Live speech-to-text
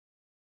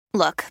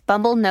Look,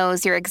 Bumble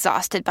knows you're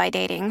exhausted by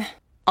dating.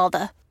 All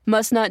the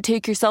must not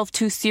take yourself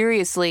too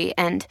seriously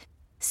and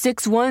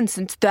 6'1"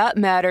 since that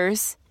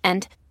matters.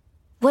 And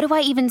what do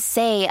I even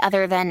say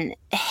other than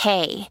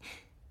hey?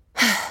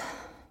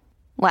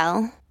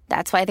 Well,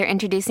 that's why they're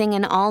introducing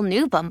an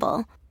all-new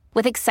Bumble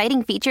with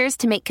exciting features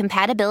to make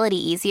compatibility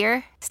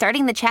easier,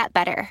 starting the chat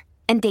better,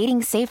 and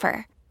dating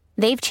safer.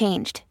 They've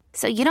changed,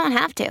 so you don't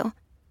have to.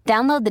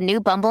 Download the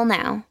new Bumble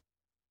now.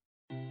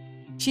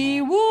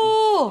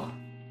 Chi-woo!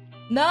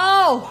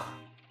 No!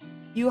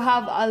 You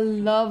have a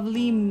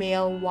lovely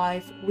male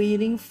wife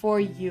waiting for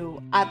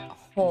you at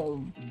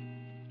home.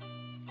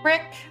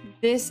 Frick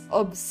this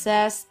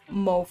obsessed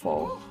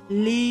mofo.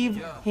 Leave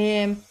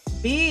him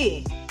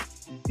be.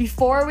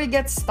 Before we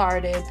get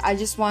started, I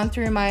just want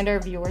to remind our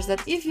viewers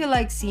that if you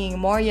like seeing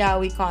more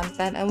yaoi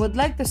content and would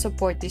like to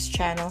support this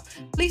channel,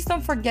 please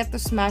don't forget to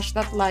smash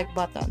that like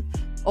button.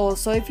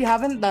 Also, if you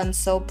haven't done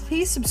so,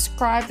 please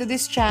subscribe to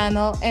this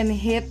channel and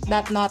hit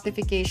that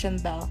notification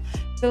bell.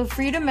 Feel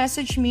free to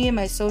message me in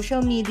my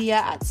social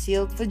media at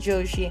Sealed for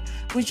Joshi,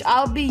 which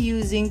I'll be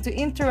using to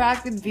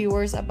interact with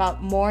viewers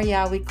about more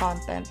yaoi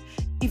content.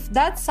 If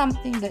that's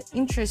something that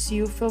interests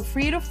you, feel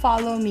free to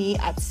follow me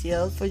at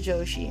Sealed for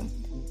Joshi.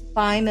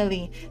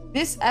 Finally,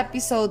 this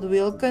episode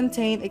will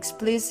contain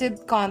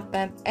explicit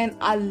content and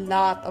a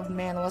lot of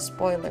manhwa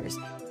spoilers.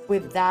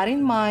 With that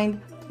in mind,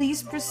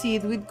 please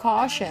proceed with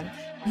caution.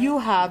 You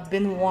have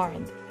been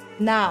warned.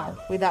 Now,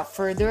 without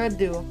further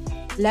ado,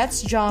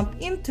 let's jump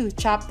into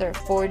chapter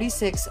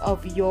 46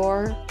 of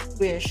Your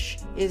Wish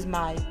is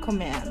My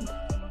Command.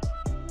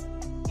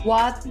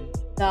 What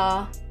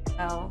the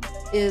hell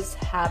is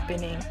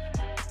happening?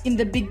 In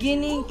the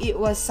beginning, it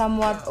was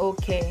somewhat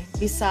okay,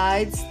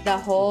 besides the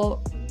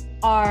whole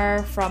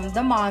R from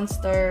the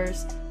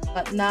monsters,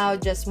 but now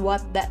just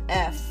what the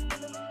F.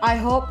 I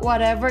hope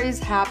whatever is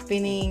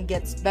happening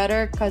gets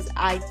better cause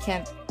I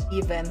can't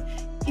even.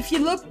 If you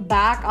look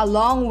back a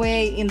long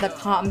way in the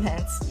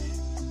comments,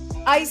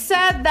 I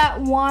said that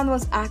Won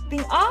was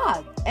acting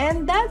odd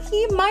and that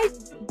he might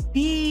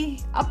be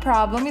a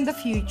problem in the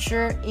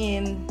future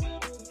in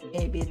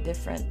maybe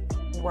different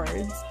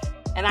words.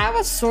 And I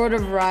was sort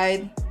of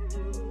right,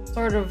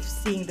 sort of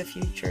seeing the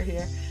future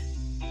here.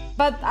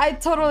 But I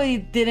totally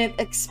didn't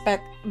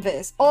expect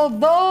this.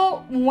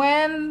 Although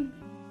when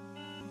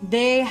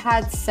they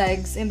had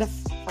sex in the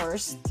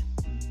first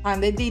time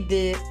that they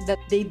did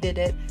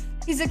it,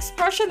 his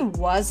expression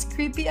was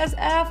creepy as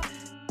F.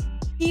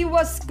 He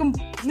was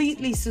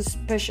completely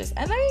suspicious.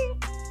 And I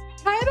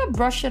kind of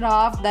brushed it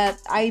off that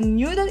I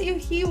knew that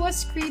he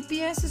was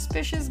creepy and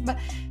suspicious, but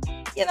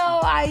you know,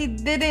 I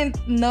didn't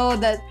know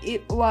that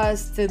it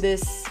was to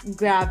this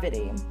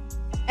gravity.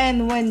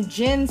 And when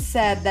Jin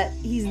said that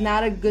he's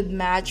not a good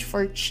match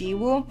for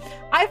Chi-woo,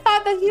 I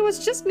thought that he was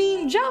just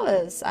being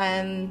jealous.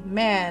 And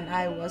man,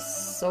 I was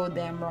so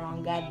damn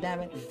wrong, god damn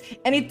it.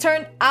 And it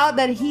turned out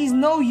that he's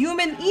no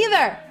human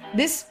either.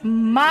 This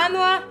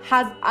manhwa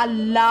has a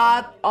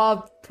lot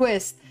of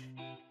twists.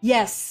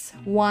 Yes,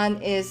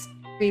 one is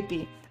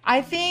creepy.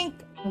 I think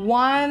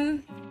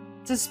one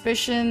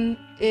suspicion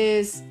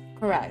is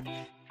correct.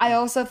 I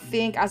also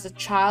think as a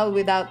child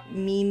without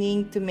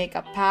meaning to make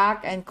a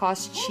pact and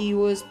cause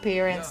Chi-woo's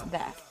parents'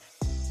 death.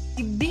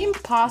 It'd be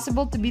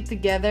impossible to be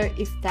together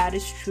if that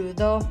is true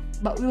though,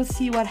 but we'll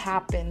see what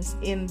happens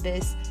in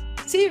this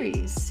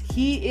series.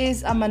 He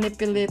is a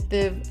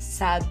manipulative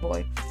sad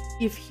boy.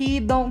 If he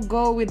don't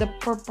go with the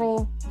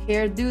purple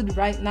hair dude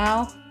right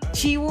now,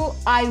 Chi-woo,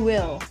 I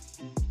will.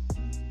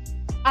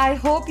 I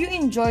hope you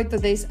enjoyed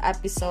today's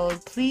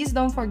episode. Please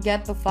don't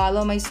forget to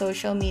follow my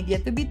social media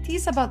to be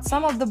teased about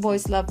some of the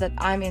boys' love that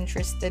I'm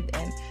interested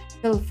in.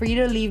 Feel free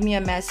to leave me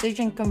a message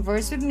and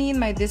converse with me in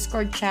my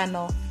Discord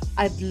channel.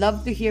 I'd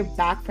love to hear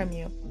back from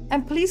you.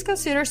 And please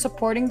consider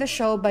supporting the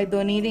show by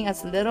donating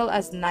as little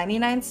as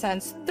 99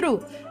 cents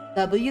through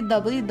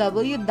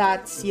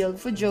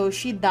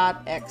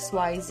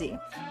www.sealedforjoshi.xyz.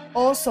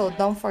 Also,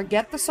 don't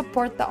forget to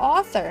support the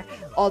author.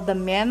 All the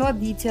manhwa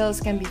details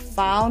can be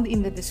found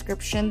in the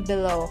description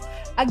below.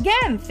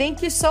 Again,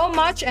 thank you so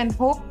much and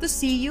hope to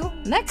see you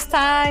next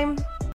time!